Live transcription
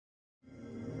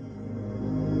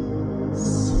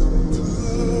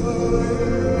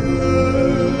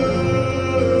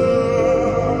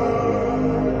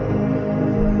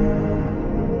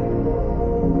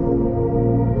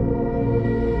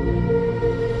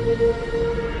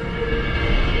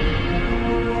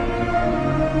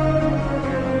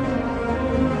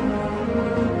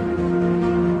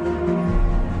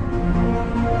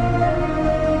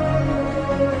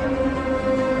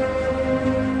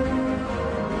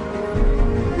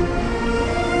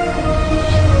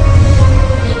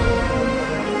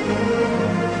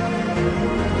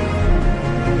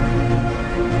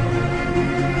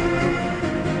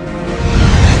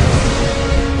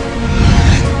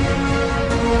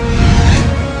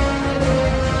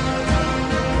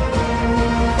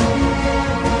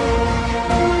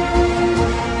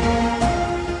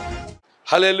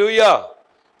హల్లెలూయా.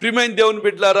 ప్రియమైన దేవుని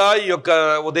బిడ్డలారా, ఈ యొక్క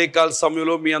ఉదయకాల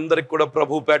సమయంలో మీ అందరికి కూడా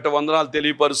ప్రభుపేట వందనాలు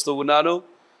తెలియపరుస్తూ ఉన్నాను.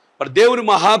 మరి దేవుని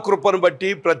మహాకృపను బట్టి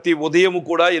ప్రతి ఉదయం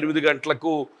కూడా 8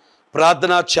 గంటలకు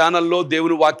ప్రార్థనా ఛానల్లో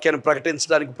దేవుని వాక్యాన్ని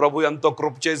ప్రకటించడానికి ప్రభు ఎంతో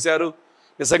కృప చేశారు.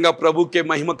 నిజంగా ప్రభుకే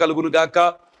మహిమ కలుగును గాక.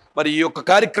 మరి ఈ యొక్క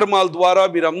కార్యక్రమాల ద్వారా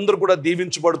మీరందరూ కూడా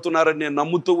దీవించబడుతున్నారని నేను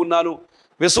నమ్ముతూ ఉన్నాను,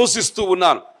 విశ్వసిస్తూ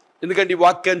ఉన్నాను. ఎందుకంటే ఈ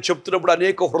వాక్యాన్ని చెప్తున్నప్పుడు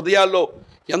అనేక హృదయాల్లో,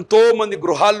 ఎంతోమంది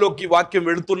గృహాల్లోకి ఈ వాక్యం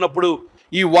వెళుతున్నప్పుడు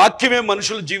ఈ వాక్యమే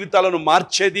మనుషుల జీవితాలను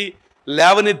మార్చేది,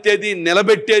 లేవనెత్తేది,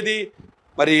 నిలబెట్టేది,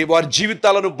 మరి వారి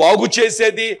జీవితాలను బాగు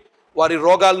చేసేది, వారి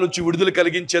రోగాల నుంచి విడుదల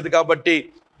కలిగించేది. కాబట్టి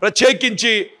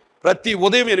ప్రత్యేకించి ప్రతి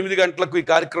ఉదయం 8 గంటలకు ఈ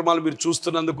కార్యక్రమాలు మీరు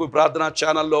చూస్తున్నందుకు ప్రార్థనా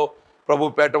ఛానల్లో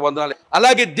ప్రభుపేట వందనాలు.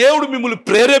 అలాగే దేవుడు మిమ్మల్ని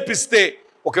ప్రేరేపిస్తే,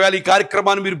 ఒకవేళ ఈ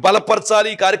కార్యక్రమాన్ని మీరు బలపరచాలి,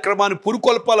 ఈ కార్యక్రమాన్ని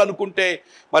పురుకొల్పాలనుకుంటే,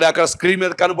 మరి అక్కడ స్క్రీన్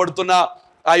మీద కనబడుతున్న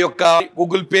ఆ యొక్క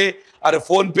గూగుల్ పే అరే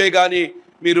ఫోన్పే కానీ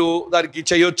మీరు దానికి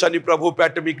చేయొచ్చని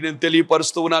ప్రభుపేట మీకు నేను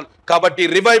తెలియపరుస్తూ ఉన్నాను. కాబట్టి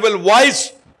రివైవల్ వాయిస్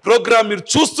ప్రోగ్రామ్ మీరు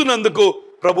చూస్తున్నందుకు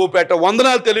ప్రభుపేట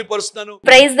వందనాలు తెలియపరుస్తున్నాను.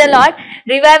 Praise the lord.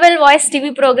 Revival voice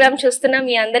TV programme చూస్తున్న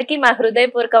మీ అందరికీ మా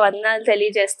హృదయపూర్వక వందనాలు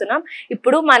తెలియజేస్తున్నాం.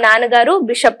 ఇప్పుడు మా నాన్నగారు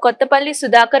బిషప్ కొత్తపల్లి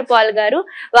సుధాకర్ పాల్ గారు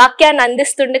వాక్యాన్ని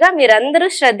అందిస్తుండగా మీరందరూ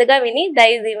శ్రద్ధగా విని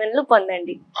దైవ దీవెనలు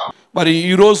పొందండి. మరి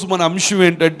ఈరోజు మన అంశం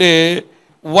ఏంటంటే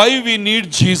వై వి నీడ్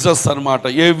జీసస్ అన్నమాట.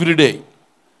 Everyday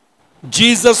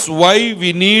Jesus, why we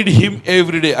need him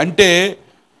everyday అంటే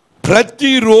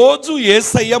ప్రతిరోజు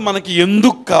యేసయ్య మనకి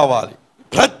ఎందుకు కావాలి,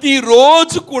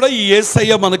 ప్రతిరోజు కూడా ఈ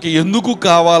యేసయ్య మనకి ఎందుకు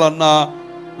కావాలన్న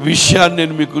విషయాన్ని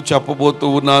నేను మీకు చెప్పబోతూ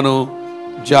ఉన్నాను.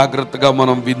 జాగ్రత్తగా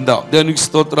మనం విందాం, దేవునికి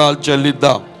స్తోత్రాలు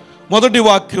చెల్లిద్దాం. మొదటి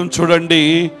వాక్యం చూడండి,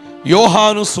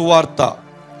 యోహాను సువార్త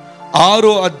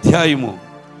 6వ అధ్యాయము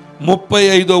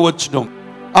 35వ వచనం.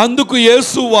 అందుకు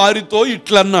యేసు వారితో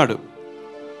ఇట్లన్నాడు,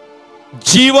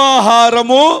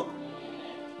 జీవాహారము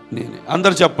నేనే.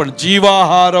 అందరు చెప్పండి,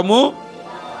 జీవాహారము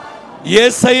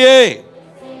యేసయ్యే.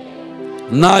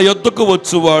 నా యొద్దకు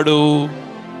వచ్చువాడు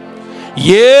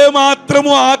ఏ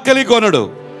మాత్రము ఆకలి కొనడు,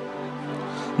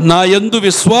 నా యందు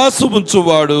విశ్వాసం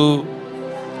ఉంచువాడు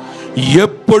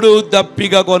ఎప్పుడు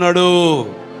దప్పిగా కొనడు.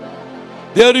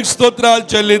 దేవునికి స్తోత్రాలు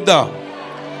చెల్లిద్దాం.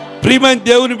 ప్రియమైన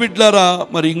దేవుని బిడ్డలారా,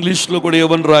 మరి ఇంగ్లీష్లో కూడా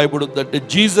ఏమని రాయబడుతుందంటే,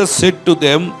 Jesus said to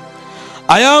them,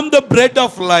 I am the bread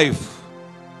of life.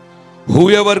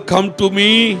 Whoever come to me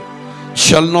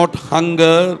shall not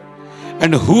hunger,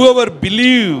 and whoever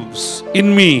believes in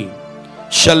me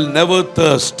shall never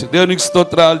thirst. దేవునికి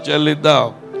స్తోత్రాలు చెల్లిద్దాం.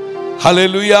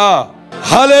 హల్లెలూయా,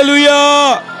 హల్లెలూయా,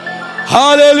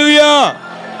 హల్లెలూయా.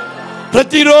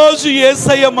 ప్రతిరోజు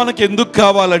యేసయ్య మనకు ఎందుకు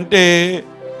కావాలంటే,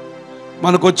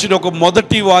 మనకు వచ్చిన ఒక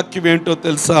మొదటి వాక్యం ఏంటో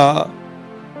తెలుసా?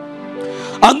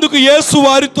 అందుకు యేసు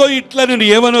వారితో ఇట్లా, నేను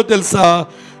ఏమనో తెలుసా?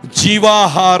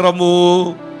 జీవాహారము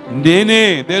నేనే.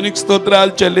 దేవునికి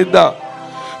స్తోత్రాలు చెల్లిద్దా.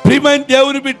 ప్రియమైన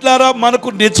దేవుని బిడ్డలారా, మనకు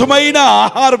నిజమైన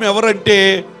ఆహారం ఎవరంటే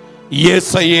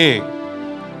యేసయ్యే.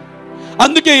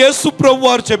 అందుకే యేసు ప్రభు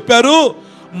వారు చెప్పారు,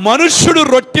 మనుష్యుడు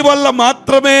రొట్టె వల్ల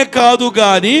మాత్రమే కాదు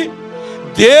గాని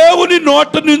దేవుని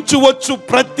నోట నుంచి వచ్చు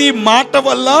ప్రతి మాట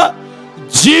వల్ల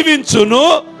జీవించును,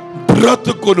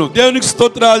 బ్రతుకును. దేవునికి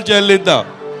స్తోత్రాలు చెల్లిద్దాం.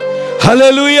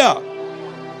 హల్లెలూయా.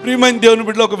 ప్రియమైన దేవుని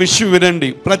బిడ్డలో ఒక విషయం వినండి.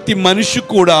 ప్రతి మనిషి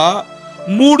కూడా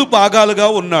 3 భాగాలుగా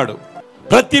ఉన్నాడు.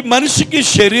 ప్రతి మనిషికి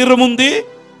శరీరం ఉంది,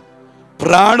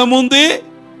 ప్రాణం ఉంది,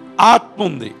 ఆత్మ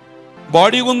ఉంది.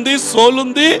 బాడీ ఉంది, సోల్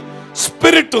ఉంది,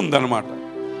 స్పిరిట్ ఉంది అన్నమాట.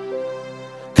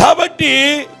 కాబట్టి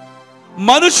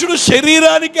మనుషుడు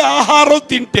శరీరానికి ఆహారం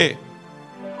తింటే,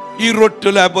 ఈ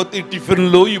రొట్టె లేకపోతే ఈ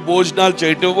టిఫిన్లు, ఈ భోజనాలు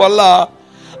చేయటం వల్ల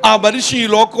ఆ మనిషి ఈ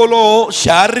లోకంలో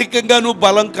శారీరకంగా నువ్వు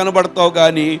బలం కనబడతావు,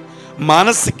 కానీ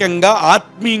మానసికంగా,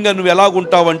 ఆత్మీయంగా నువ్వు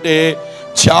ఎలాగుంటావంటే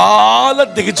చాలా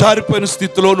దిగజారిపోయిన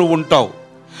స్థితిలో నువ్వు ఉంటావు.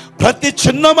 ప్రతి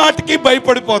చిన్న మాటకి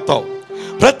భయపడిపోతావు,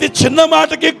 ప్రతి చిన్న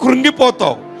మాటకి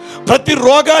కృంగిపోతావు, ప్రతి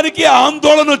రోగానికి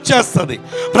ఆందోళన వచ్చేస్తుంది,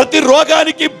 ప్రతి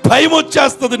రోగానికి భయం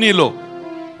వచ్చేస్తుంది నీలో.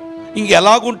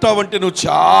 ఇంకెలాగుంటావంటే నువ్వు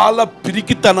చాలా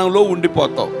పిరికితనంలో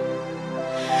ఉండిపోతావు.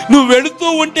 నువ్వు వెళుతూ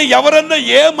ఉంటే ఎవరన్నా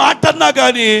ఏ మాట అన్నా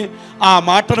కానీ ఆ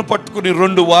మాటను పట్టుకుని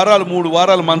 2 వారాలు 3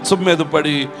 వారాలు మంచం మీద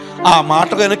పడి ఆ మాట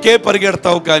వెనకే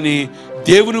పరిగెడతావు, కానీ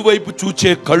దేవుని వైపు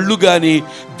చూచే కళ్ళు కానీ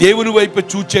దేవుని వైపు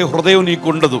చూచే హృదయం నీకు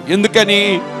ఉండదు. ఎందుకని?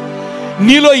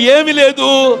 నీలో ఏమి లేదు,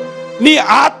 నీ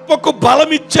ఆత్మకు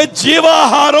బలమిచ్చే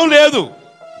జీవాహారం లేదు.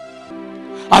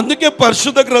 అందుకే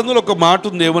పరిశుద్ధ గ్రంథంలో ఒక మాట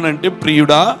ఉంది, ఏమనంటే,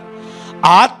 ప్రియుడా,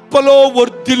 ఆత్మలో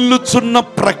వర్ధిల్లుచున్న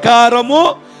ప్రకారము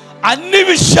అన్ని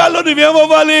విషయాల్లో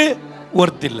నువ్వేమవ్వాలి?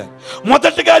 వర్ధిల్లాలి.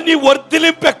 మొదటగా నీ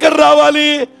వర్ధిల్లింపు ఎక్కడ రావాలి?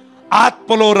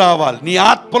 ఆత్మలో రావాలి. నీ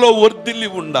ఆత్మలో వర్ధిల్లి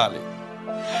ఉండాలి.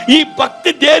 ఈ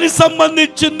భక్తి దేని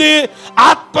సంబంధించింది?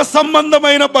 ఆత్మ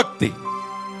సంబంధమైన భక్తి.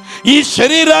 ఈ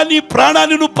శరీరాన్ని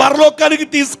ప్రాణాన్ని నువ్వు పరలోకానికి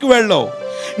తీసుకువెళ్ళవు.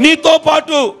 నీతో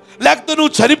పాటు లేకపోతే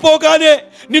నువ్వు చనిపోగానే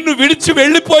నిన్ను విడిచి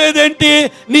వెళ్ళిపోయేదేంటి?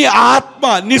 నీ ఆత్మ,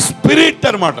 నీ స్పిరిట్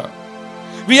అనమాట.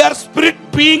 వీఆర్ స్పిరిట్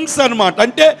బీయింగ్స్ అనమాట.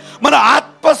 అంటే మన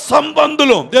ఆత్మ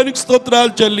సంబంధులం. దేవునికి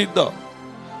స్తోత్రాలు చెల్లిద్దాం.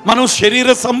 మనం శరీర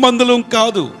సంబంధులం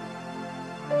కాదు.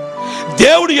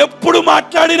 దేవుడు ఎప్పుడు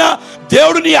మాట్లాడినా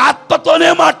దేవుడు నీ ఆత్మతోనే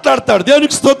మాట్లాడతాడు.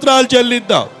 దేవునికి స్తోత్రాలు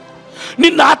చెల్లిద్దాం.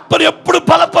 నిన్న ఆత్మను ఎప్పుడు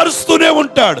బలపరుస్తూనే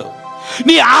ఉంటాడు.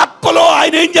 నీ ఆత్మలో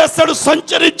ఆయన ఏం చేస్తాడు?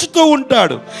 సంచరించుతూ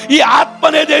ఉంటాడు. ఈ ఆత్మ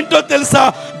అనేది ఏంటో తెలుసా?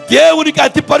 దేవునికి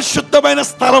అతి పరిశుద్ధమైన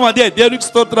స్థలం అదే. దేవునికి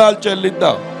స్తోత్రాలు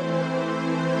చెల్లిద్దాం.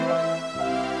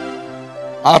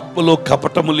 ఆత్మలో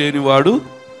కపటము లేనివాడు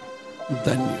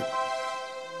ధన్యుడు.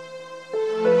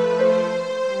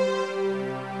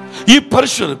 ఈ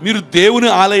పరిశుద్ధ మీరు దేవుని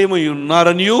ఆలయమై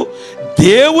ఉన్నారనియు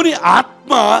దేవుని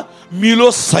ఆత్మ మీలో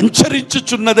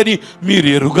సంచరించుచున్నదని మీరు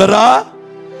ఎరుగరా?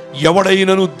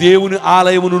 ఎవడైనను దేవుని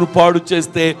ఆలయమును పాడు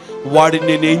చేస్తే వాడిని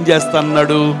నేనేం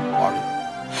చేస్తాన్నాడు? వాడు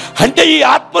అంటే ఈ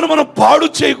ఆత్మను మనం పాడు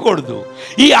చేయకూడదు.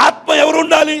 ఈ ఆత్మ ఎవరు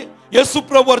ఉండాలి? యేసు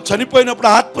ప్రభువు వారు చనిపోయినప్పుడు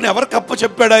ఆత్మను ఎవరికి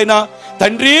అప్పచెప్పాడు ఆయన?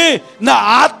 తండ్రి, నా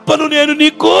ఆత్మను నేను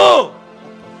నీకు.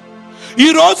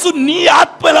 ఈరోజు నీ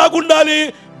ఆత్మ ఎలాగుండాలి?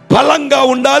 బలంగా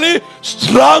ఉండాలి,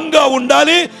 స్ట్రాంగ్గా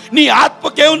ఉండాలి. నీ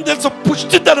ఆత్మకేమని తెలుసు?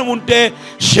 పుష్టితనం ఉంటే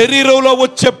శరీరంలో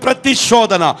వచ్చే ప్రతి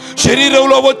శోధన,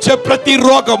 శరీరంలో వచ్చే ప్రతి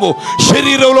రోగము,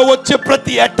 శరీరంలో వచ్చే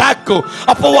ప్రతి అటాక్,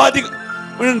 అపవాది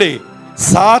ఉండండి,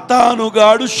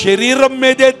 సాతానుగాడు శరీరం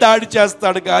మీదే దాడి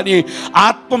చేస్తాడు కానీ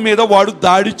ఆత్మ మీద వాడు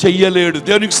దాడి చెయ్యలేడు.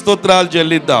 దేవునికి స్తోత్రాలు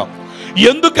చెల్లిద్దాం.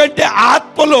 ఎందుకంటే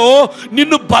ఆత్మలో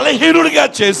నిన్ను బలహీనుడిగా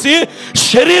చేసి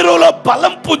శరీరంలో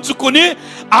బలం పుంజుకుని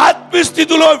ఆత్మీయ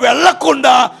స్థితిలో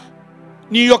వెళ్లకుండా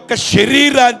నీ యొక్క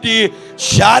శరీరాన్ని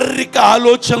శారీరక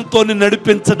ఆలోచనతో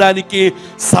నడిపించడానికి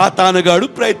సాతానుగాడు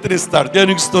ప్రయత్నిస్తాడు.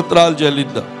 దేవునికి స్తోత్రాలు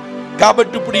చెల్లిద్దాం.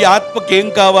 కాబట్టి ఇప్పుడు ఈ ఆత్మకి ఏం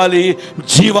కావాలి?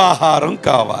 జీవాహారం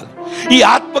కావాలి. ఈ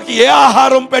ఆత్మకి ఏ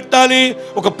ఆహారం పెట్టాలి?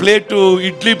 ఒక ప్లేటు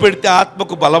ఇడ్లీ పెడితే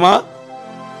ఆత్మకు బలమా?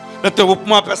 లేకపోతే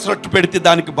ఉప్మా పెసరట్టు పెడితే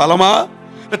దానికి బలమా?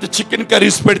 లేకపోతే చికెన్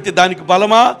కర్రీస్ పెడితే దానికి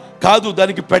బలమా? కాదు.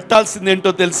 దానికి పెట్టాల్సింది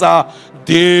ఏంటో తెలుసా?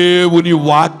 దేవుని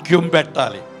వాక్యం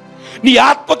పెట్టాలి. నీ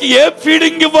ఆత్మకి ఏ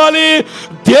ఫీడింగ్ ఇవ్వాలి?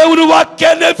 దేవుని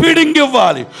వాక్యాన్నే ఫీడింగ్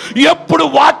ఇవ్వాలి. ఎప్పుడు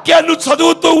వాక్యాన్ని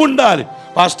చదువుతూ ఉండాలి.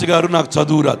 పాస్టర్ గారు నాకు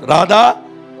చదువు రాదా?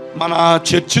 మన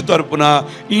చర్చి తరపున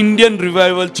Indian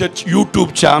revival church YouTube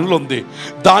channel ఉంది.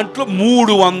 దాంట్లో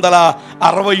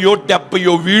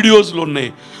 360-70 వీడియోస్లు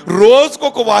ఉన్నాయి.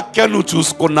 రోజుకొక వాక్యాన్ని నువ్వు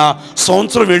చూసుకున్నా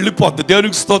సంవత్సరం వెళ్ళిపోద్ది.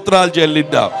 దేవునికి స్తోత్రాలు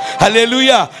చెల్లిద్దాం.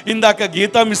 హల్లెలూయా. ఇందాక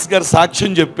గీతా మిస్ గారు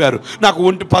సాక్ష్యం చెప్పారు. నాకు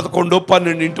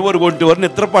 11-12 వరకు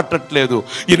నిద్ర పట్టట్లేదు.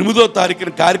 8వ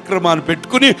తారీఖున కార్యక్రమాన్ని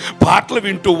పెట్టుకుని పాటలు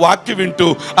వింటూ వాక్యం వింటూ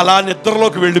అలా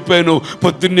నిద్రలోకి వెళ్ళిపోయాను.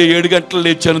 పొద్దున్నే 7 గంటలు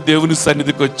లేచాను, దేవుని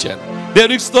సన్నిధికి వచ్చాను.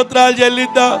 దేవునికి స్తోత్రాలు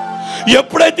చెల్లిద్దాం.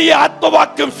 ఎప్పుడైతే ఈ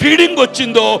ఆత్మవాక్యం ఫీడింగ్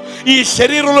వచ్చిందో ఈ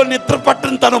శరీరంలో నిద్ర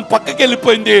పట్టనితనం పక్కకి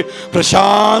వెళ్ళిపోయింది.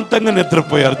 ప్రశాంతంగా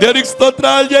నిద్రపోయారు. దేవునికి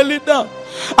స్తోత్రాలు చెల్లిద్దాం.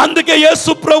 అందుకే యేసు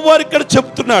ప్రభువారు ఇక్కడ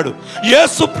చెప్తున్నాడు.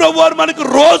 యేసు ప్రభువారు మనకు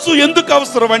రోజు ఎందుకు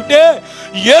అవసరం అంటే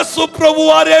యేసు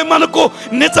ప్రభువారే మనకు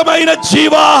నిజమైన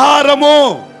జీవాహారము.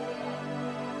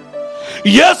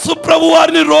 యేసు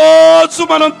ప్రభువారిని రోజు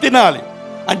మనం తినాలి.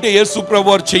 అంటే యేసు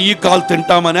ప్రభువారు చెయ్యి కాలు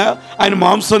తింటామనా? ఆయన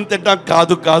మాంసం తింటాం?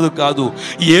 కాదు కాదు కాదు.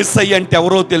 యేసయ్య అంటే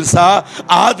ఎవరో తెలుసా?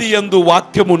 ఆది యందు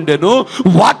వాక్యం ఉండెను,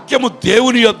 వాక్యము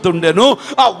దేవుని యొద్ద ఉండెను,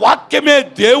 ఆ వాక్యమే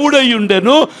దేవుడై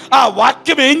ఉండెను. ఆ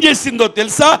వాక్యం ఏం చేసిందో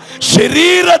తెలుసా?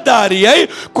 శరీరధారి అయి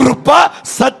కృప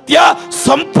సత్య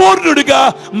సంపూర్ణుడిగా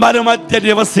మన మధ్య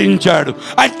నివసించాడు.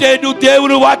 అంటే నువ్వు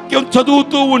దేవుని వాక్యం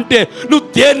చదువుతూ ఉంటే నువ్వు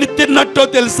దేన్ని తిన్నట్టో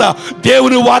తెలుసా?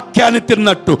 దేవుని వాక్యాన్ని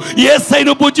తిన్నట్టు,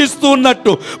 యేసయ్యను పూజిస్తూ ఉన్నట్టు,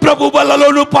 ప్రభు బలలో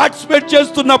నువ్వు పార్టిసిపేట్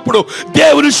చేస్తున్నప్పుడు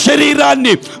దేవుని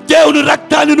శరీరాన్ని, దేవుని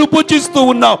రక్తాన్ని నువ్వు పూజిస్తూ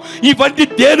ఉన్నావు. ఇవన్నీ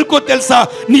దేనికో తెలుసా?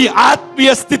 నీ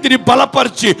ఆత్మీయ స్థితిని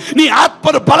బలపరిచి, నీ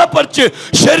ఆత్మను బలపరిచి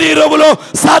శరీరంలో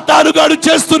సాతానుగాడు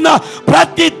చేస్తున్న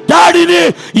ప్రతి దాడిని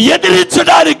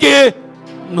ఎదిరించడానికి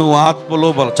నువ్వు ఆత్మలో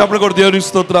బలం. చెప్పండి కూడా దేవుని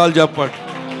స్తోత్రాలు చెప్పండి.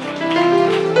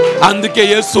 అందుకే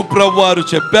యేసు ప్రభువారు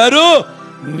చెప్పారు,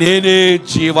 నేనే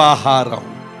జీవాహారం.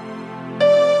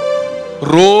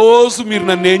 రోజు మీరు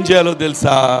నన్ను ఏం చేయాలో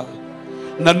తెలుసా?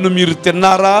 నన్ను మీరు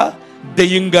తిన్నారా?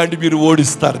 దెయ్యంగాండి మీరు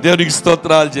ఓడిస్తారు. దేవునికి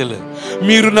స్తోత్రాలు చేయలేదు.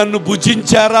 మీరు నన్ను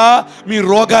భుజించారా? మీ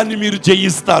రోగాన్ని మీరు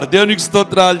జయిస్తారు. దేవునికి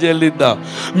స్తోత్రాలు చెల్లిద్దాం.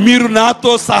 మీరు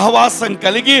నాతో సహవాసం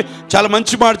కలిగి, చాలా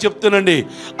మంచి మాట చెప్తానండి,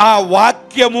 ఆ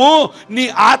వాక్యము నీ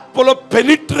ఆత్మలో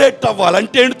పెనిట్రేట్ అవ్వాలి.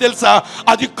 అంటే ఏంటి తెలుసా?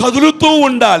 అది కదులుతూ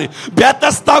ఉండాలి.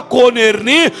 బెతస్తా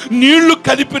కోనేరుని నీళ్లు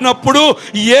కలిపినప్పుడు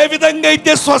ఏ విధంగా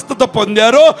అయితే స్వస్థత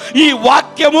పొందారో ఈ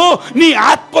వాక్యము నీ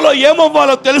ఆత్మలో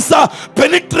ఏమవ్వాలో తెలుసా?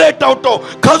 పెనిట్రేట్ అవటం,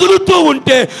 కదులుతూ తింటూ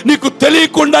ఉంటే నీకు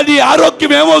తెలియకుండా నీ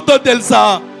ఆరోగ్యం ఏమవుతుందో తెలుసా?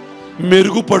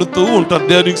 మెరుగుపడుతూ ఉంటుంది.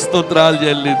 దేవునికి స్తోత్రాలు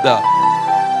చెల్లిద్దాం.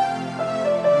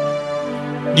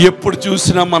 ఎప్పుడు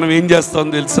చూసినా మనం ఏం చేస్తాం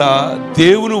తెలుసా?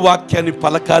 దేవుని వాక్యాన్ని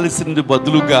పలకాల్సింది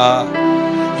బదులుగా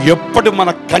ఎప్పటి మన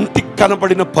కంటికి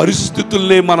కనబడిన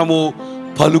పరిస్థితుల్నే మనము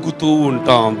పలుకుతూ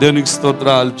ఉంటాం. దేవునికి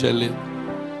స్తోత్రాలు చెల్లి.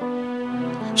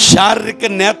 శారీరక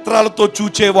నేత్రాలతో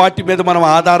చూచే వాటి మీద మనం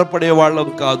ఆధారపడే వాళ్ళం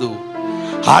కాదు,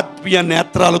 ఆత్మీయ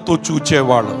నేత్రాలతో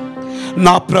చూచేవాళ్ళం.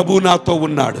 నా ప్రభు నాతో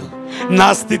ఉన్నాడు. నా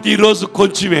స్థితి ఈరోజు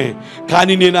కొంచెమే,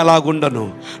 కానీ నేను అలాగుండను.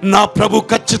 నా ప్రభు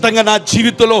ఖచ్చితంగా నా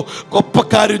జీవితంలో గొప్ప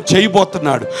కార్యం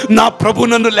చేయబోతున్నాడు. నా ప్రభు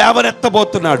నన్ను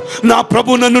లేవనెత్తబోతున్నాడు. నా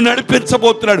ప్రభు నన్ను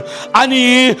నడిపించబోతున్నాడు అని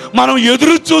మనం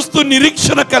ఎదురు చూస్తూ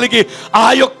నిరీక్షణ కలిగి ఆ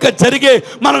యొక్క జరిగే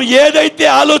మనం ఏదైతే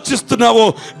ఆలోచిస్తున్నావో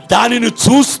దానిని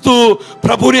చూస్తూ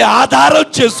ప్రభుని ఆధారం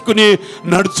చేసుకుని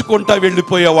నడుచుకుంటా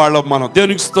వెళ్ళిపోయే వాళ్ళం మనం.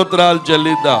 దేవునికి స్తోత్రాలు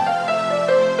చెల్లిద్దాం.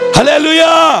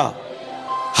 హల్లెలూయా,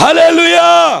 హల్లెలూయా.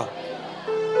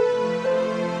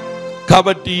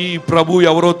 కాబట్టి ప్రభు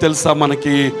ఎవరో తెలుసా?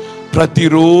 మనకి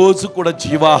ప్రతిరోజు కూడా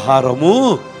జీవాహారము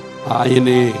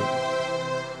ఆయనే.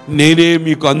 నేనే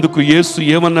మీకు. అందుకు యేసు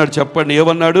ఏమన్నాడు చెప్పండి?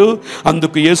 ఏమన్నాడు?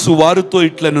 అందుకు యేసు వారితో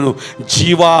ఇట్లను,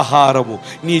 జీవాహారము,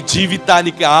 నీ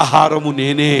జీవితానికి ఆహారము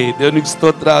నేనే. దేవునికి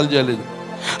స్తోత్రాలు చేయలేదు.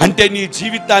 అంటే నీ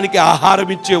జీవితానికి ఆహారం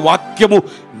ఇచ్చే వాక్యము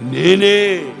నేనే.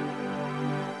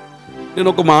 నేను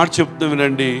ఒక మాట చెప్తూ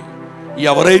వినండి.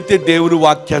 ఎవరైతే దేవుని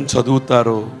వాక్యాన్ని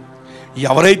చదువుతారో,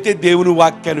 ఎవరైతే దేవుని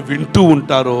వాక్యాన్ని వింటూ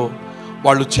ఉంటారో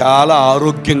వాళ్ళు చాలా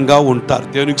ఆరోగ్యంగా ఉంటారు.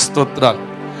 దేవునికి స్తోత్రాలు.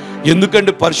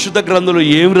 ఎందుకంటే పరిశుద్ధ గ్రంథంలో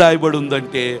ఏం రాయబడి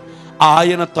ఉందంటే,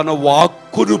 ఆయన తన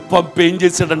వాక్కును పంపి ఏం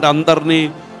చేశాడంటే అందరినీ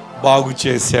బాగు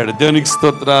చేశాడు. దేవునికి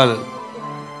స్తోత్రాలు.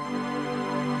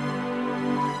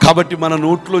 కాబట్టి మన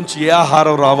నోట్లోంచి ఏ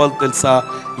ఆహారం రావాలి తెలుసా?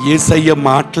 యేసయ్య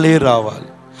మాటలే రావాలి.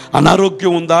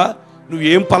 అనారోగ్యం ఉందా? నువ్వు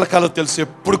ఏం పలకాలో తెలుసు.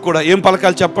 ఎప్పుడు కూడా ఏం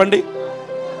పలకాలి చెప్పండి?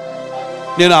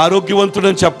 నేను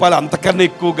ఆరోగ్యవంతుడని చెప్పాలి. అంతకన్నా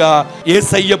ఎక్కువగా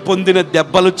యేసయ్య పొందిన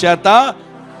దెబ్బల చేత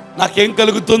నాకేం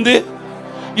కలుగుతుంది?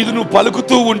 ఇది నువ్వు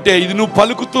పలుకుతూ ఉంటే, ఇది నువ్వు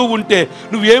పలుకుతూ ఉంటే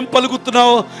నువ్వేం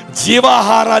పలుకుతున్నావు?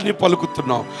 జీవాహారాన్ని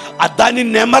పలుకుతున్నావు. దాన్ని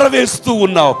నెమరవేస్తూ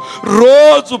ఉన్నావు.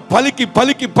 రోజు పలికి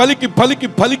పలికి పలికి పలికి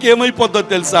పలికి ఏమైపోద్దో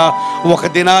తెలుసా? ఒక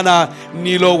దినాన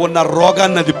నీలో ఉన్న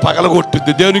రోగాన్ని అది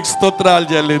పగలగొట్టుద్ది. దేవునికి స్తోత్రాలు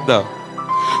చెల్లిద్దాం.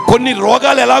 కొన్ని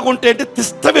రోగాలు ఎలాగుంటాయంటే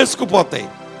తిష్ట వేసుకుపోతాయి.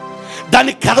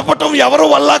 దాన్ని కదపటం ఎవరి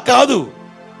వల్ల కాదు,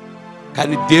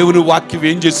 కానీ దేవుని వాక్యం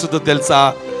ఏం చేస్తుందో తెలుసా?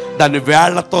 దాన్ని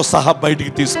వేళ్లతో సహా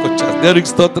బయటికి తీసుకొచ్చారు. దేవునికి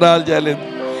స్తోత్రాలు చేయలేదు.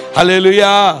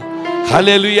 హల్లెలూయా,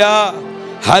 హల్లెలూయా,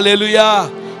 హల్లెలూయా.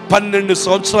 12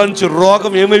 సంవత్సరాల నుంచి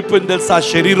రోగం ఏమైపోయింది తెలుసా?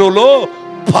 శరీరంలో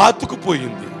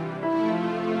పాతుకుపోయింది.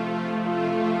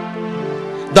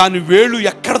 దాని వేళ్ళు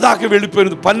ఎక్కడ దాకా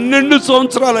వెళ్ళిపోయింది? 12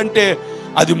 సంవత్సరాలంటే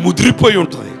అది ముదిరిపోయి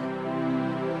ఉంటుంది.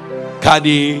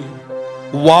 కానీ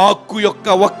వాక్కు యొక్క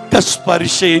ఒక్క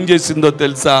స్పర్శ ఏం చేసిందో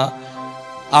తెలుసా?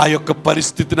 ఆ యొక్క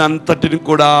పరిస్థితిని అంతటిని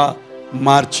కూడా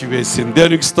మార్చివేసింది.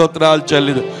 దేవునికి స్తోత్రాలు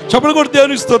చెల్లిదు. చెప్పండి కూడా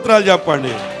దేవునికి స్తోత్రాలు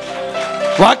చెప్పండి.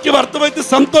 వాక్యం అర్థమైతే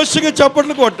సంతోషంగా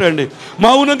చప్పట్లు కొట్టండి.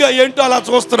 మౌనంగా ఏంటో అలా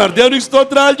చూస్తున్నారు. దేవునికి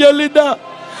స్తోత్రాలు చెల్లిద్దా.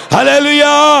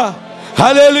 హల్లెలూయా,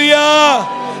 హల్లెలూయా,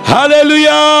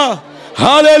 హల్లెలూయా,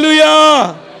 హల్లెలూయా.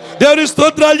 దేవునికి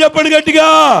స్తోత్రాలు చెప్పండి గట్టిగా.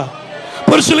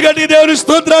 పురుషులు గట్టిగా దేవునికి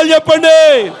స్తోత్రాలు చెప్పండి.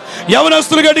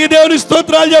 యవనస్తులు గట్టిగా దేవునికి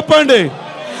స్తోత్రాలు చెప్పండి.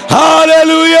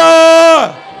 హల్లెలూయా.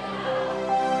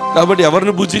 కాబట్టి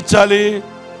ఎవరిని భుజించాలి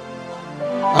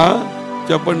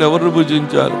చెప్పండి? ఎవరిని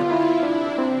భుజించాలి?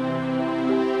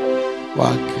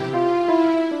 వాక్యం.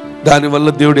 దానివల్ల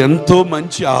దేవుడు ఎంతో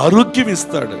మంచి ఆరోగ్యం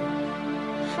ఇస్తాడు.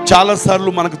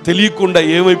 చాలాసార్లు మనకు తెలియకుండా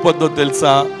ఏమైపోద్దో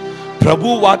తెలుసా?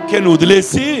 ప్రభు వాక్యాన్ని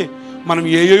వదిలేసి మనం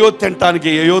ఏయో తినటానికి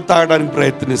ఏయో తాగడానికి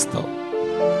ప్రయత్నిస్తాం.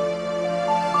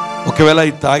 ఒకవేళ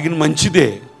ఇది తాగిన మంచిదే,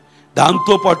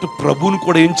 దాంతోపాటు ప్రభువుని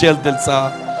కూడా ఏం చేయాలి తెలుసా?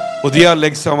 ఉదయం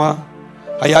లెగ్సామా,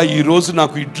 అయ్యా ఈరోజు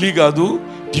నాకు ఇడ్లీ కాదు,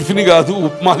 టిఫిన్ కాదు,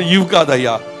 ఉప్మాలు ఇవి కాదు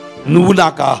అయ్యా, నువ్వు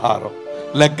నాకు ఆహారం.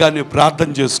 లెగ్గాన్ని ప్రార్థన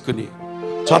చేసుకుని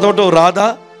చదవటం రాదా?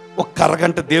 ఒక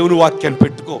అరగంట దేవుని వాక్యాన్ని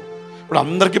పెట్టుకో. ఇప్పుడు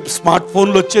అందరికీ స్మార్ట్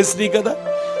ఫోన్లు వచ్చేసినాయి కదా.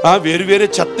 వేరు వేరే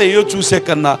చెత్త ఏయో చూసే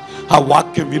కన్నా ఆ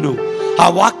వాక్యం విను. ఆ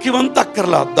వాక్యం అంతా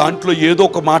అక్కర్లా, దాంట్లో ఏదో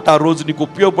ఒక మాట ఆ రోజు నీకు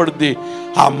ఉపయోగపడుద్ది.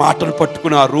 ఆ మాటను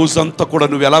పట్టుకుని ఆ రోజంతా కూడా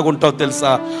నువ్వు ఎలాగుంటావు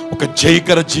తెలుసా? ఒక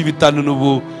జయకర జీవితాన్ని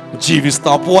నువ్వు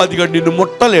జీవిస్తావు. అపవాదిగా నిన్ను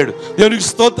ముట్టలేడు. దేవునికి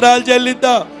స్తోత్రాలు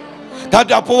చెల్లిద్దా.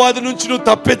 కాబట్టి అపవాది నుంచి నువ్వు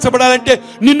తప్పించబడాలంటే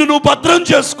నిన్ను నువ్వు భద్రం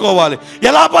చేసుకోవాలి.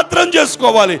 ఎలా భద్రం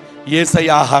చేసుకోవాలి?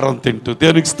 యేసయ్య ఆహారం తింటూ.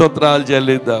 దేవునికి స్తోత్రాలు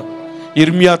చెల్లిద్దా.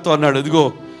 ఇర్మియాతో అన్నాడు, ఇదిగో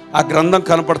ఆ గ్రంథం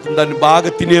కనపడుతుంది, దాన్ని బాగా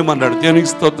తినేయమన్నాడు. దేవునికి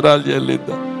స్తోత్రాలు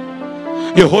చెల్లిద్దా.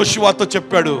 యెహోషువతో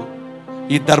చెప్పాడు,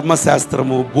 ఈ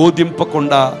ధర్మశాస్త్రము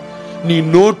బోధింపకుండా నీ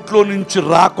నోట్లో నుంచి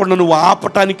రాకుండా నువ్వు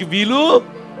ఆపటానికి వీలు.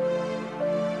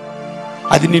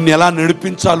 అది నిన్ను ఎలా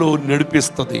నడిపించాలో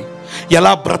నడిపిస్తుంది,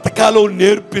 ఎలా బ్రతకాలో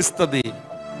నేర్పిస్తుంది.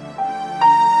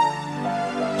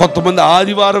 కొంతమంది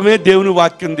ఆదివారమే దేవుని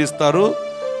వాక్యం తీస్తారు,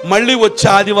 మళ్ళీ వచ్చే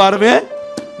ఆదివారమే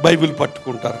బైబిల్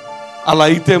పట్టుకుంటారు. అలా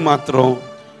అయితే మాత్రం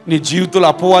నీ జీవితంలో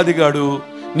అపవాదిగాడు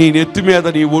నీ నెత్తి మీద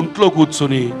నీ ఒంట్లో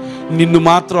కూర్చొని నిన్ను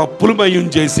మాత్రం అప్పులమయం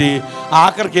చేసి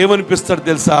ఆఖరికి ఏమనిపిస్తాడు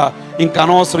తెలుసా? ఇంక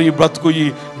అనవసరం ఈ బ్రతుకు, ఈ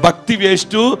భక్తి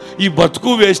వేస్ట్, ఈ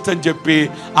బతుకు వేస్ట్ అని చెప్పి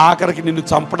ఆఖరికి నిన్ను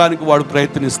చంపడానికి వాడు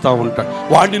ప్రయత్నిస్తూ ఉంటాడు.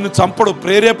 వాడు నిన్ను చంపడు,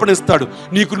 ప్రేరేపణ ఇస్తాడు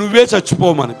నీకు నువ్వే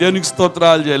చచ్చిపోమని. దేవునికి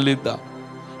స్తోత్రాలు చెల్లిద్దాం.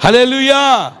 హల్లెలూయా.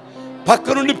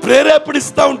 పక్క నుండి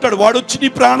ప్రేరేపణిస్తూ ఉంటాడు. వాడు వచ్చి నీ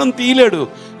ప్రాణం తీయలేడు,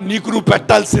 నీకు నువ్వు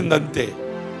పెట్టాల్సిందంతే.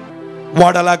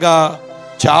 వాడు అలాగా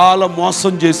చాలా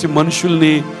మోసం చేసి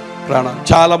మనుషుల్ని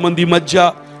చాలామంది ఈ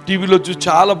మధ్య టీవీలో చూసి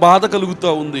చాలా బాధ కలుగుతూ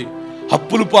ఉంది.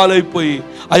 అప్పులు పాలైపోయి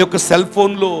ఆ యొక్క సెల్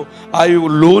ఫోన్లో ఆ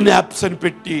లోన్ యాప్స్ అని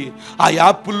పెట్టి ఆ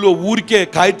యాప్ల్లో ఊరికే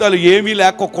కాగితాలు ఏమీ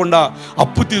లేకోకుండా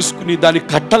అప్పు తీసుకుని దాన్ని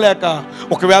కట్టలేక,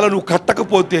 ఒకవేళ నువ్వు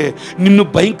కట్టకపోతే నిన్ను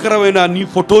భయంకరమైన నీ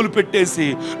ఫోటోలు పెట్టేసి,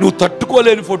 నువ్వు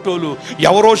తట్టుకోలేని ఫోటోలు,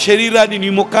 ఎవరో శరీరాన్ని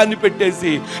నీ ముఖాన్ని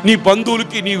పెట్టేసి, నీ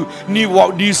బంధువులకి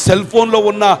నీ సెల్ ఫోన్లో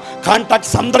ఉన్న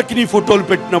కాంటాక్ట్స్ అందరికీ నీ ఫోటోలు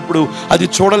పెట్టినప్పుడు అది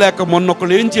చూడలేక మొన్న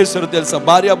ఒకళ్ళు ఏం చేశారో తెలుసా?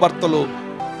 భార్యాభర్తలు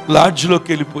లాడ్జ్లోకి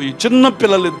వెళ్ళిపోయి చిన్న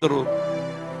పిల్లలిద్దరూ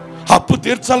అప్పు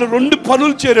తీర్చాలి, 2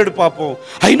 పనులు చేరాడు పాపం,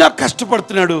 అయినా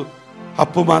కష్టపడుతున్నాడు,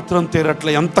 అప్పు మాత్రం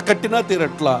తీరట్లా, ఎంత కట్టినా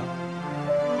తీరట్లా.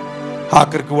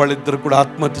 ఆఖరికి వాళ్ళిద్దరు కూడా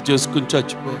ఆత్మహత్య చేసుకుని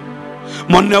చచ్చిపోయారు.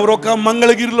 మొన్న ఎవరో ఒక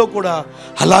మంగళగిరిలో కూడా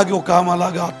అలాగే ఒక ఆమె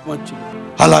అలాగే ఆత్మహత్య.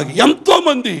 అలాగే ఎంతో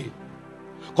మంది,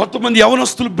 కొంతమంది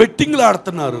యవనస్తులు బెట్టింగ్లు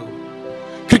ఆడుతున్నారు,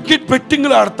 క్రికెట్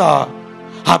బెట్టింగ్లు ఆడతా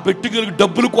ఆ బెట్టింగ్లకు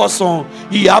డబ్బుల కోసం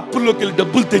ఈ యాప్ల్లోకి వెళ్ళి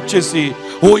డబ్బులు తెచ్చేసి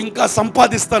ఇంకా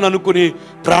సంపాదిస్తాను అనుకుని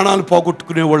ప్రాణాలు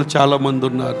పోగొట్టుకునే వాళ్ళు చాలామంది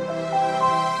ఉన్నారు.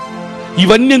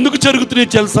 ఇవన్నీ ఎందుకు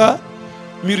జరుగుతున్నాయి తెలుసా?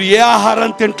 మీరు ఏ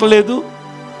ఆహారాన్ని తింటలేదు,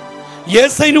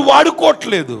 యేసయ్యను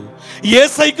వాడుకోవట్లేదు,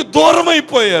 యేసయ్యకి దూరం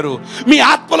అయిపోయారు, మీ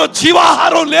ఆత్మలో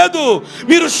జీవాహారం లేదు,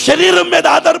 మీరు శరీరం మీద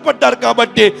ఆధారపడ్డారు.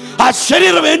 కాబట్టి ఆ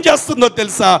శరీరం ఏం చేస్తుందో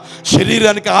తెలుసా?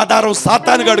 శరీరానికి ఆధారం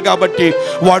సాతానుగాడు కాబట్టి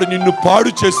వాడు నిన్ను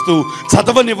పాడు చేస్తూ,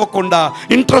 చదవనివ్వకుండా,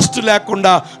 ఇంట్రెస్ట్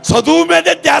లేకుండా, చదువు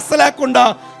మీదే ధ్యాస లేకుండా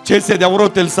చేసేది ఎవరో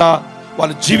తెలుసా?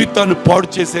 వాళ్ళ జీవితాన్ని పాడు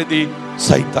చేసేది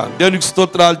సైతాన్. దేవునికి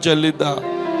స్తోత్రాలు చెల్లిద్దాం.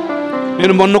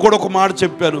 నేను మొన్న కూడా ఒక మాట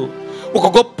చెప్పాను. ఒక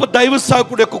గొప్ప దైవ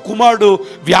సేవకుడు యొక్క కుమారుడు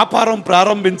వ్యాపారం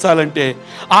ప్రారంభించాలంటే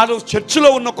చర్చిలో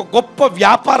ఉన్న ఒక గొప్ప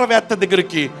వ్యాపారవేత్త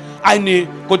దగ్గరికి ఆయన్ని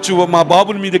కొంచెం మా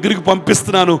బాబుని మీ దగ్గరికి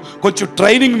పంపిస్తున్నాను, కొంచెం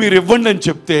ట్రైనింగ్ మీరు ఇవ్వండి అని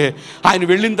చెప్తే ఆయన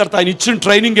వెళ్ళిన తర్వాత ఆయన ఇచ్చిన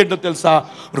ట్రైనింగ్ ఏంటో తెలుసా?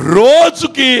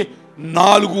 రోజుకి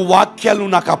 4 వాక్యాలు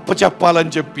నాకు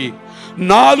అప్పచెప్పాలని చెప్పి,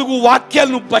 4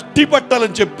 వాక్యాలను బట్టి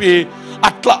పట్టాలని చెప్పి,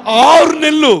 అట్లా 6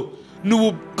 నెలలు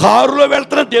నువ్వు కారులో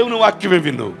వెళ్తున్నా దేవుని వాక్యమే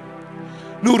విను,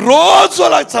 నువ్వు రోజు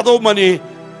అలా చదవమని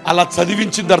అలా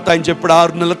చదివించిన తర్వాత ఆయన చెప్పాడు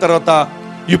 6 నెలల తర్వాత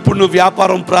ఇప్పుడు నువ్వు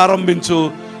వ్యాపారం ప్రారంభించు,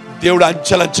 దేవుడు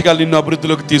అంచెలంచెగా నిన్ను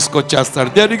అభివృద్ధిలోకి తీసుకొచ్చేస్తాడు.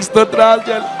 దేవునికి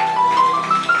స్తోత్రాలు.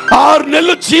 6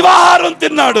 నెలలు జీవాహారం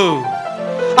తిన్నాడు,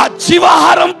 ఆ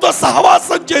జీవాహారంతో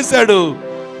సహవాసం చేశాడు.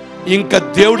 ఇంకా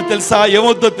దేవుడు తెలుసా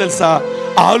ఏమవుద్దో తెలుసా?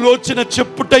 ఆలోచన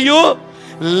చెప్పుటయు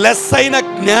లెస్సైన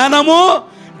జ్ఞానము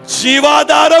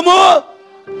జీవాధారము.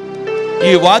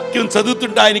 ఈ వాక్యం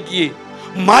చదువుతుంటే ఆయనకి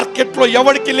మార్కెట్లో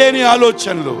ఎవరికి లేని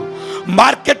ఆలోచనలు,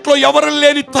 మార్కెట్లో ఎవరు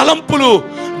లేని తలంపులు,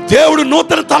 దేవుడు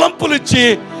నూతన తలంపులు ఇచ్చి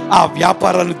ఆ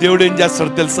వ్యాపారాన్ని దేవుడు ఏం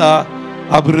చేస్తాడు తెలుసా?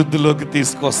 అభివృద్ధిలోకి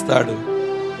తీసుకొస్తాడు,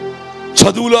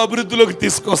 చదువులో అభివృద్ధిలోకి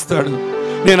తీసుకొస్తాడు.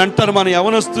 నేను అంటాను, మన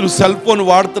యవనస్తులు సెల్ ఫోన్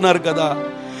వాడుతున్నారు కదా,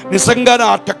 నిజంగానే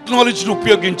ఆ టెక్నాలజీని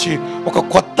ఉపయోగించి ఒక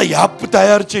కొత్త యాప్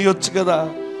తయారు చేయొచ్చు కదా.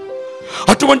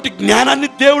 అటువంటి జ్ఞానాన్ని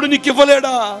దేవుడు నీకు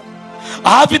ఇవ్వలేడా?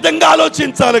 ఆ విధంగా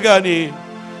ఆలోచించాలి. కానీ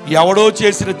ఎవడో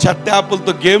చేసిన చెత్త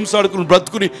యాప్లతో గేమ్స్ ఆడుకుని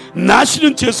బ్రతుకుని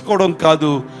నాశనం చేసుకోవడం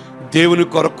కాదు. దేవుని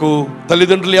కొరకు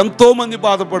తల్లిదండ్రులు ఎంతో మంది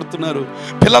బాధపడుతున్నారు,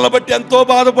 పిల్లల బట్టి ఎంతో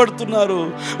బాధపడుతున్నారు,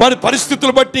 వారి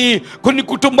పరిస్థితులు బట్టి కొన్ని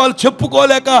కుటుంబాలు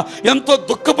చెప్పుకోలేక ఎంతో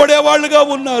దుఃఖపడేవాళ్ళుగా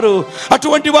ఉన్నారు.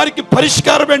 అటువంటి వారికి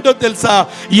పరిష్కారం ఏంటో తెలుసా?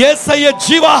 యేసయ్య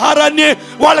జీవాహారాన్ని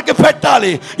వాళ్ళకి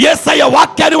పెట్టాలి, యేసయ్య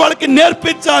వాక్యాన్ని వాళ్ళకి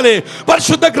నేర్పించాలి.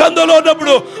 పరిశుద్ధ గ్రంథంలో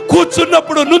ఉన్నప్పుడు,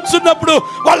 కూర్చున్నప్పుడు, నుంచున్నప్పుడు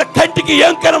వాళ్ళ కంటికి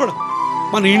ఏం కనబడదు.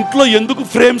 మన ఇంట్లో ఎందుకు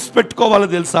ఫ్రేమ్స్ పెట్టుకోవాలో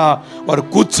తెలుసా? వారు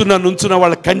కూర్చున్న నుంచున్న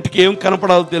వాళ్ళ కంటికి ఏం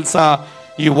కనపడాలో తెలుసా?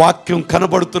 ఈ వాక్యం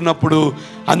కనబడుతున్నప్పుడు.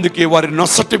 అందుకే వారి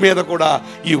నొసటి మీద కూడా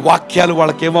ఈ వాక్యాలు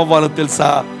వాళ్ళకి ఏమవ్వాలో తెలుసా?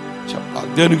 చెప్పాలి.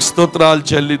 దేవునికి స్తోత్రాలు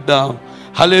చెల్లిద్దాం.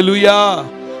 హల్లెలూయా,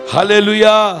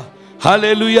 హల్లెలూయా,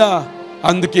 హల్లెలూయా.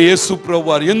 అందుకే యేసు ప్రభువు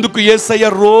వారు, ఎందుకు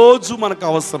యేసయ్య రోజు మనకు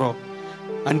అవసరం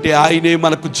అంటే ఆయనే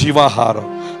మనకు జీవాహారం,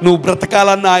 నువ్వు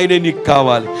బ్రతకాలన్నా ఆయనే నీకు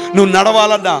కావాలి, నువ్వు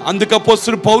నడవాలన్నా. అందుకే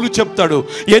అపోస్తలుడు పౌలు చెప్తాడు,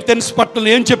 ఏథెన్స్ పట్టణంలో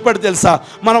ఏం చెప్పాడు తెలుసా?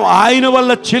 మనం ఆయన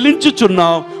వల్ల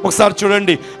చెలించుచున్నాం. ఒకసారి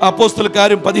చూడండి, అపోస్తలుల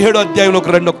కార్యం 17వ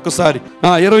అధ్యాయంలోకి రండి ఒక్కసారి.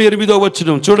 28వ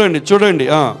వచనం చూడండి.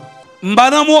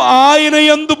 మనము ఆయన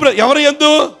యందు ఎవరి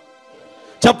యందు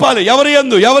చెప్పాలి, ఎవరి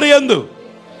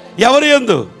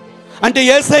యందు అంటే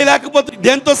యేసయ్య లేకపోతే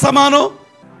దేంతో సమానం?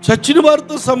 చచ్చిన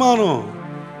వారితో సమానం.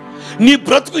 నీ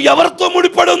బ్రతుకు ఎవరితో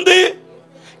ముడిపడి ఉంది?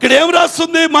 ఇక్కడ ఏం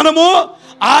రాస్తుంది? మనము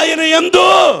ఆయన యందు.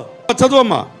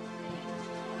 చదువమ్మా.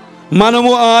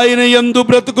 మనము ఆయన యందు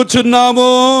బ్రతుకుచున్నాము.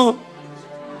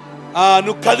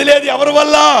 నువ్వు కదిలేది ఎవరి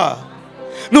వల్ల?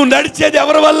 నువ్వు నడిచేది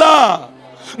ఎవరి వల్ల?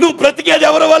 నువ్వు బ్రతికేది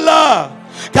ఎవరి వల్ల?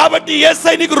 కాబట్టి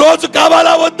యేసయ్య నీకు రోజు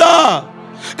కావాలా వద్దా?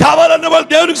 కావాలన్న వాళ్ళు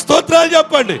దేవునికి స్తోత్రాలు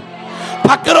చెప్పండి.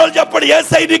 పక్కన వాళ్ళు చెప్పండి,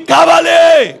 యేసయ్య నీకు కావాలి.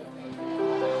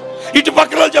 ఇటు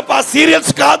పక్కన వాళ్ళు చెప్ప, ఆ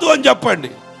సీరియల్స్ కాదు అని చెప్పండి.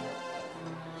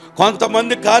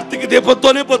 కొంతమంది కార్తీక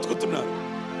దీపంతోనే బతుకుతున్నారు,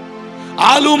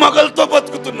 ఆలు మగలతో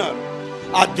బతుకుతున్నారు.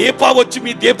 ఆ దీపా వచ్చి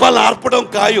మీ దీపాలను ఆర్పడం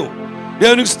ఖాయం.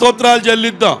 దేవునికి స్తోత్రాలు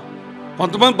చెల్లిద్దాం.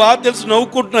 కొంతమంది బాగా తెలుసు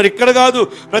నవ్వుకుంటున్నారు. ఇక్కడ కాదు,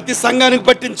 ప్రతి సంఘానికి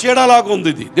పట్టిన చీడలాగా ఉంది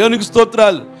ఇది. దేవునికి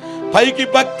స్తోత్రాలు. పైకి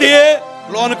భక్తి,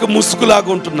 లోనకి ముసుగులాగా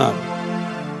ఉంటున్నారు.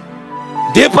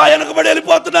 దీపా వెనకబడి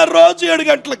వెళ్ళిపోతున్నారు రోజు 7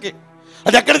 గంటలకి.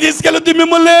 అది ఎక్కడ తీసుకెళ్ళొద్దు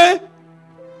మిమ్మల్ని?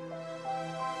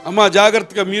 అమ్మా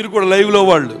జాగ్రత్తగా. మీరు కూడా లైవ్లో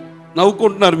వాళ్ళు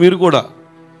నవ్వుకుంటున్నారు, మీరు కూడా.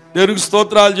 దేవునికి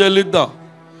స్తోత్రాలు చెల్లిద్దాం.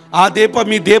 ఆ దీపం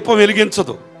మీ దీపం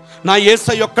వెలిగించదు. నా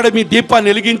యేసయ్య ఒక్కడే మీ దీపాన్ని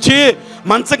వెలిగించి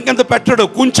మంచం కింద పెట్టడు,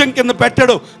 కొంచెం కింద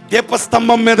పెట్టడు,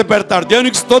 దీపస్తంభం మీద పెడతాడు.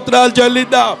 దేవునికి స్తోత్రాలు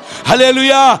చెల్లిద్దాం.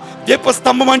 హల్లెలూయా.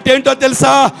 దీపస్తంభం అంటే ఏంటో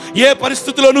తెలుసా? ఏ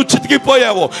పరిస్థితిలో నువ్వు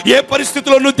చితికిపోయావో, ఏ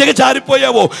పరిస్థితిలో నువ్వు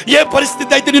దిగజారిపోయావో, ఏ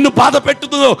పరిస్థితి అయితే నిన్ను బాధ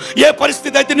పెట్టుతుందో, ఏ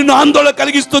పరిస్థితి అయితే నిన్ను ఆందోళన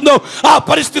కలిగిస్తుందో, ఆ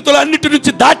పరిస్థితులు అన్నిటి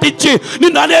నుంచి దాటించి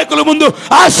నిన్ను అనేకుల ముందు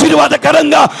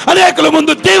ఆశీర్వాదకరంగా, అనేకుల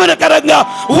ముందు దీవెనకరంగా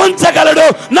ఉంచగలడు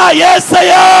నా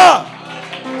యేసయ్య.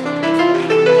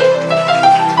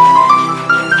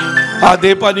 ఆ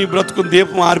దీపాన్ని బ్రతుకుని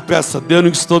దీపం ఆర్పేస్తుంది.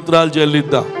 దేవునికి స్తోత్రాలు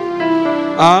చెల్లిద్దాం.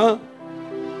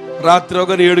 రాత్రి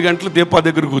ఒక 7 గంటలు దీపా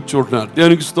దగ్గర కూర్చుంటున్నారు.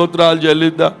 దేవునికి స్తోత్రాలు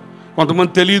చెల్లిద్దాం.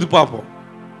 కొంతమంది తెలియదు పాపం,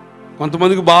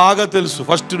 కొంతమందికి బాగా తెలుసు.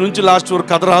 ఫస్ట్ నుంచి లాస్ట్ వరకు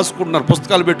కథ రాసుకుంటున్నారు,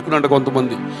 పుస్తకాలు పెట్టుకున్నాడు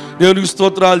కొంతమంది. దేవునికి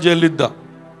స్తోత్రాలు చెల్లిద్దాం.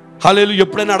 హల్లెలూయా.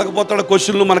 ఎప్పుడైనా అడగపోతాడు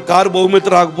క్వశ్చన్లు, మన కారు బహుమతి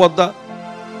రాకపోద్దా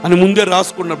అని ముందే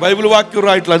రాసుకుంటున్నారు. బైబిల్ వాక్యం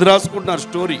రాయట్లేదు, అది రాసుకుంటున్నారు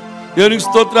స్టోరీ. దేవునికి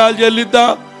స్తోత్రాలు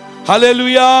చెల్లిద్దాం.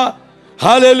 హల్లెలూయా,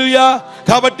 హల్లెలూయా.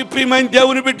 కాబట్టి ప్రియమైన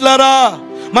దేవుని బిడ్డలారా,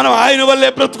 మనం ఆయన వల్లే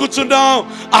బ్రతుకుచున్నాం,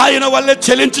 ఆయన వల్లే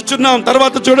చెలించుచున్నాం.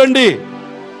 తర్వాత చూడండి,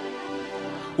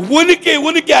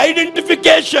 ఉనికి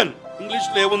ఐడెంటిఫికేషన్.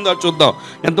 ఇంగ్లీష్లో ఏముందో చూద్దాం,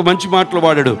 ఎంత మంచి మాటలు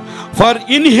వాడాడు. For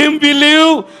in him we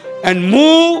live and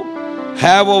move,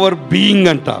 have our being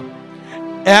అంట,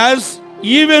 as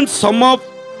even some of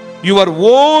your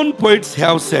own poets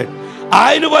have said.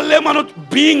 ఆయన వల్లే మనం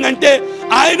బీయింగ్ అంటే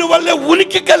ఆయన వల్లే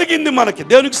ఉనికి కలిగింది మనకి.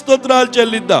 దేవునికి స్తోత్రాలు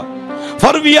చెల్లిద్దాం.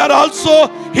 For we are also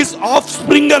his of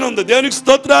spring అని ఉంది. దేవునికి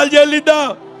స్తోత్రాలు చెల్లిద్దాం.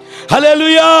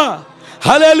 హల్లెలూయా,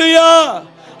 హల్లెలూయా,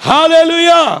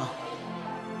 హల్లెలూయా.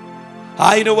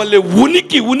 ఆయన వల్లే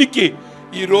ఉనికి.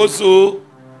 ఈరోజు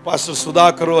పాస్టర్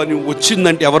సుధాకర్ అని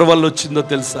వచ్చిందంటే ఎవరి వల్ల వచ్చిందో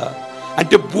తెలుసా?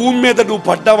 అంటే భూమి మీద నువ్వు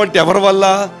పడ్డావంటే ఎవరి వల్ల?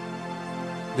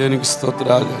 దేవునికి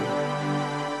స్తోత్రాలు.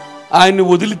 ఆయన్ని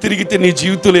వదిలి తిరిగితే నీ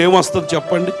జీవితంలో ఏమొస్తుంది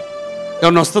చెప్పండి?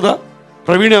 ఏమన్నా వస్తుందా?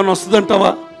 ప్రవీణ్ ఏమన్నా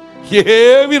వస్తుందంటావా?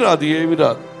 ఏమి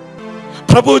రాదు.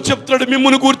 ప్రభువు చెప్తున్నాడు,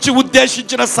 మిమ్మును గూర్చి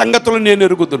ఉద్దేశించిన సంగతులు నేను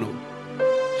ఎరుగుదును,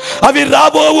 అవి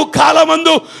రాబోవు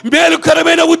కాలమందు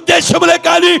మేలుకరమైన ఉద్దేశములే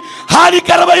కానీ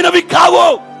హానికరమైనవి కావు.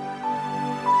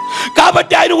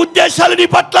 కాబట్టి ఆయన ఉద్దేశాలు నీ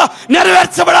పట్ల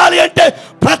నెరవేర్చబడాలి అంటే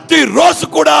ప్రతిరోజు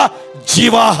కూడా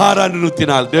జీవాహారాన్ని నువ్వు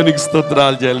తినాలి. దేవునికి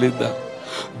స్తోత్రాలు చెల్లిద్దాం.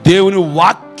 దేవుని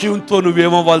వాక్యంతో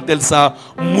నువ్వేమవ్వాలి తెలుసా?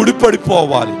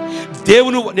 ముడిపడిపోవాలి.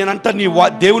 నేనంట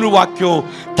దేవుని వాక్యం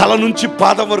తల నుంచి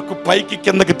పాదం వరకు పైకి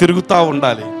కిందకి తిరుగుతూ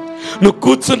ఉండాలి. నువ్వు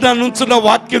కూర్చున్నా నుంచున్న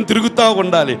వాక్యం తిరుగుతూ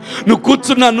ఉండాలి. నువ్వు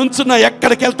కూర్చున్నా నుంచున్నా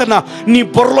ఎక్కడికి వెళ్తున్నా నీ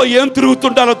బుర్రలో ఏం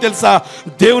తిరుగుతుండాలో తెలుసా?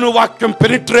 దేవుని వాక్యం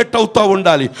పెనిట్రేట్ అవుతూ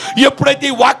ఉండాలి. ఎప్పుడైతే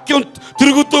ఈ వాక్యం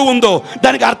తిరుగుతూ ఉందో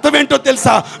దానికి అర్థం ఏంటో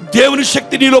తెలుసా? దేవుని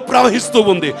శక్తి నీలో ప్రవహిస్తూ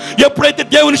ఉంది. ఎప్పుడైతే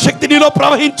దేవుని శక్తి నీలో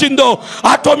ప్రవహించిందో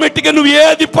ఆటోమేటిక్గా నువ్వు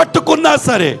ఏది పట్టుకున్నా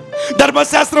సరే,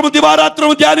 ధర్మశాస్త్రము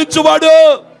దివారాత్రము ధ్యానించువాడు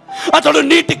అతడు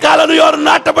నీటి కాలను ఎవరు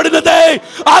నాటబడినదే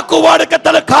ఆకు వాడక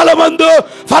తన కాలమందు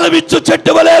ఫలమిచ్చు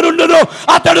చెట్టు వలె నుండును.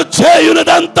 అతడు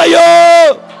చేయునదంతయో.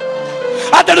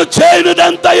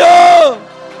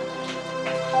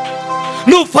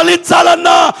 నువ్వు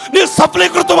ఫలించాలన్నా, నీ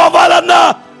సఫలీకృతం అవ్వాలన్నా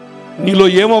నీలో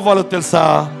ఏమవ్వాలో తెలుసా?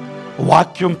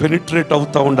 వాక్యం పెనిట్రేట్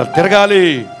అవుతూ ఉండాలి, తిరగాలి.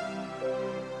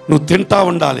 నువ్వు తింటా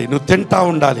ఉండాలి, నువ్వు తింటా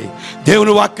ఉండాలి,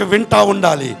 దేవుని వాక్యం వింటా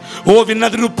ఉండాలి. ఓ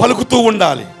విన్నది నువ్వు పలుకుతూ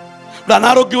ఉండాలి. ఇప్పుడు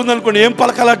అనారోగ్యం ఉందనుకోండి, ఏం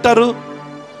పలకాలంటారు?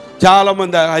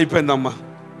 చాలామంది అయిపోయిందమ్మా,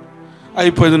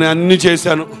 అయిపోయింది, నేను అన్నీ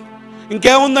చేశాను,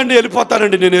 ఇంకేముందండి,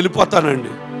 వెళ్ళిపోతానండి, నేను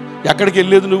వెళ్ళిపోతానండి. ఎక్కడికి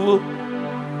వెళ్ళేది నువ్వు?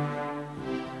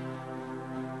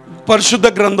 పరిశుద్ధ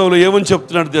గ్రంథంలో ఏమని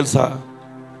చెప్తున్నాడు తెలుసా?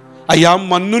 అయ్యా,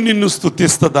 మన్ను నిన్ను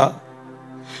స్తుతిస్తుందా?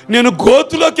 నేను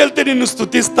గోతులోకి వెళ్తే నిన్ను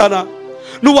స్తుతిస్తానా?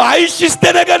 నువ్వు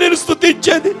ఆయుష్ిస్తేనేగా నేను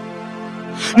స్తుతించేది.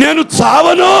 నేను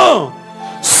చావను,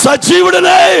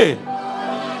 సజీవుడనే.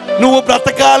 నువ్వు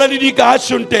బ్రతకాలని నీకు ఆశ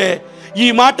ఉంటే ఈ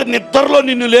మాట నిద్రలో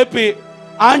నిన్ను లేపి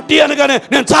ఆంటీ అనగానే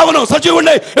నేను చావను,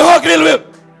 సజీవుడే,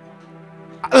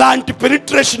 అలాంటి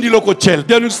పెనిట్రేషన్ నీలోకి వచ్చేయాలి.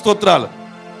 దేవునికి స్తోత్రాలు.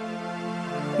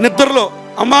 నిద్రలో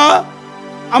అమ్మా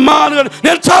అమ్మా అనగానే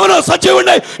నేను చావను,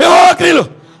 సజీవుడే, క్రియలు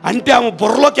అంటే ఆమె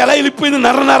బుర్రలోకి ఎలా వెళ్ళిపోయింది,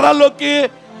 నరాల్లోకి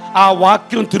ఆ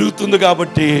వాక్యం తిరుగుతుంది.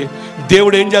 కాబట్టి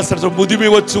దేవుడు ఏం చేస్తాడు? ముదిమి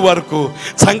వచ్చే వరకు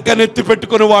సంకనెత్తి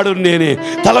పెట్టుకుని వాడు నేనే,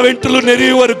 తల వెంట్రులు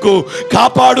నెరిగి వరకు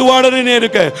కాపాడువాడని నేను.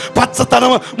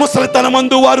 పచ్చతనం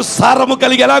ముసలితనమందు వారు సారము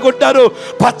కలిగి ఎలా కొట్టారు?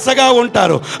 పచ్చగా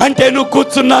ఉంటారు. అంటే నువ్వు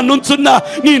కూర్చున్నా నుంచున్నా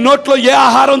నీ నోట్లో ఏ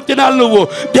ఆహారం తినాలి? నువ్వు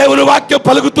దేవుని వాక్యం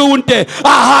పలుకుతూ ఉంటే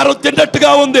ఆహారం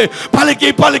తిన్నట్టుగా ఉంది. పలికి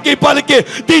పలికి పలికి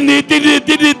తిని తిని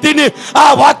తిని తిని ఆ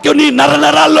వాక్యం నీ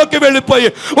నరాల్లోకి వెళ్ళిపోయి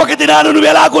ఒక దినాన నువ్వు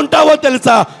ఎలాగుంటావో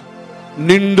తెలుసా?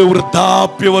 నిండు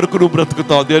వృద్ధాప్య వరకు నువ్వు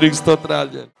బ్రతుకుతావు. దేవునికి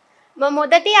స్తోత్రాలు. మా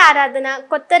మొదటి ఆరాధన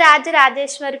కొత్త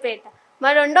రాజరాజేశ్వరిపేట. మా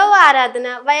రెండవ ఆరాధన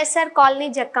వైఎస్ఆర్ కాలనీ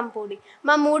జక్కంపూడి.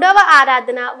 మా మూడవ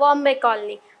ఆరాధన బాంబే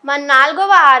కాలనీ. మా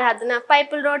నాలుగవ ఆరాధన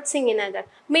పైపుల్ రోడ్ సింగినగర్.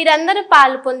 మీరందరూ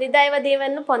పాలు పొంది దైవ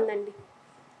దీవెనలు పొందండి.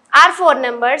 Our phone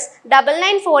numbers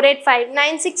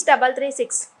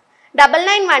 9948596336,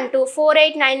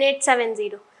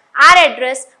 9912489870. Our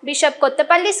address Bishop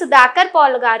Kottapalli Sudhakar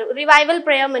Paul Garu Revival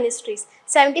Prayer Ministries,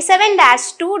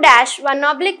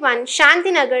 77-2-1/1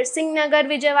 Shanti Nagar, Singh Nagar,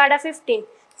 Vijayawada 15.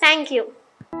 Thank you.